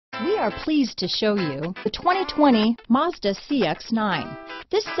We are pleased to show you the 2020 Mazda CX-9.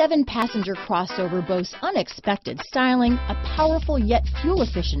 This 7-passenger crossover boasts unexpected styling, a powerful yet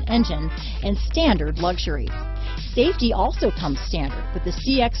fuel-efficient engine, and standard luxury. Safety also comes standard with the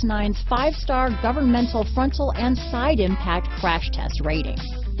CX-9's 5-star governmental frontal and side impact crash test rating.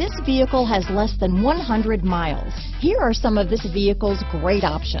 This vehicle has less than 100 miles. Here are some of this vehicle's great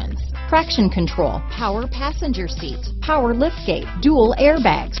options: traction control, power passenger seat, power liftgate, dual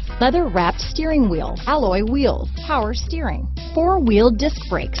airbags, leather-wrapped steering wheel, alloy wheels, power steering, 4-wheel disc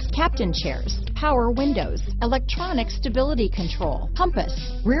brakes, captain chairs, power windows, electronic stability control, compass,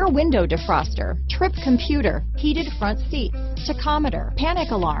 rear window defroster, trip computer, heated front seats, tachometer, panic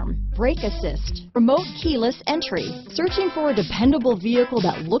alarm, brake assist, remote keyless entry. Searching for a dependable vehicle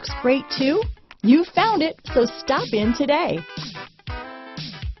that looks great too? You found it, so stop in today.